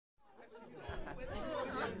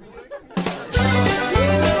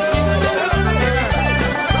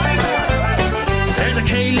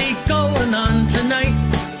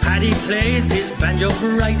banjo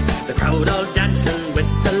bright, the crowd all dancing with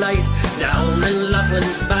delight down in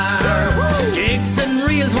Locklin's bar. Jigs and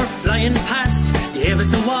reels were flying past, give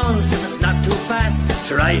us a waltz if it's not too fast.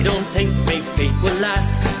 Sure, I don't think my feet will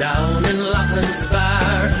last down in Locklin's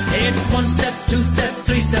bar. It's one step, two step,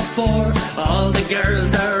 three step, four. All the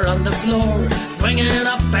girls are on the floor, swinging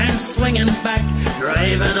up and swinging back,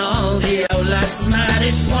 driving all the outlads mad.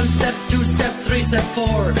 It's one step, two step, three step,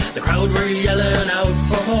 four. The crowd were yelling out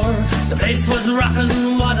for more. The place was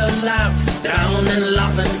rocking, what a laugh down in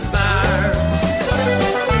Locklin's bar.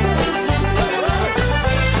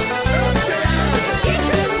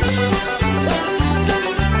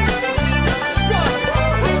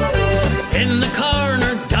 In the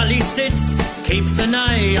corner Dolly sits, keeps an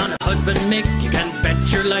eye on husband Mick. You can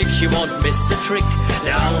bet your life she won't miss a trick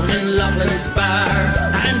down in Locklin's bar.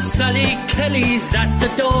 And Sally Kelly's at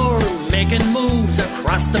the door, making moves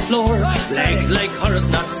across the floor, legs like hers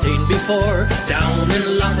not seen before down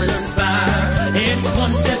in Locklin's bar. It's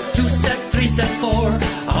one step, two step, three step, four.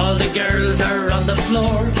 All the girls are on the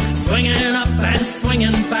floor, swinging up and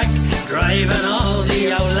swinging back, driving all the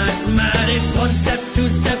outlads mad. It's one step, two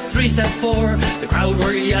step, three step, four. The crowd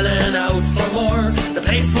were yelling out for more. The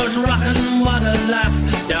place was rocking, what a laugh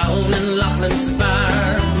down in Locklin's bar.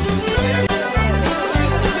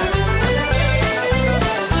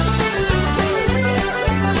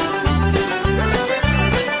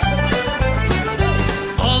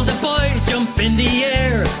 All the boys jump in the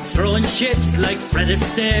air, throwing shits like Fred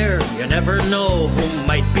Astaire. You never know who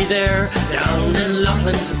might be there down in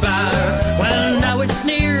Locklin's bar. Well, now it's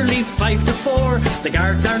nearly 5 to 4. The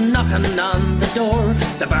guards are knocking on the door.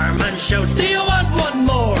 The barman shouts, do you want one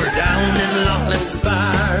more? Down in Locklin's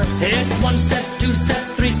bar. It's one step, two step,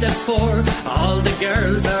 three step, four. All the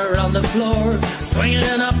girls are on the floor,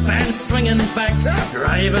 swinging up and swinging back,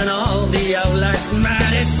 driving all the outlads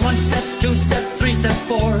mad. It's one step, two step, three step,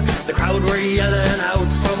 four. The crowd were yelling out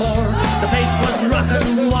for more. The place was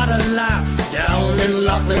rocking, what a laugh down in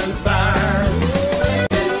Locklin's bar.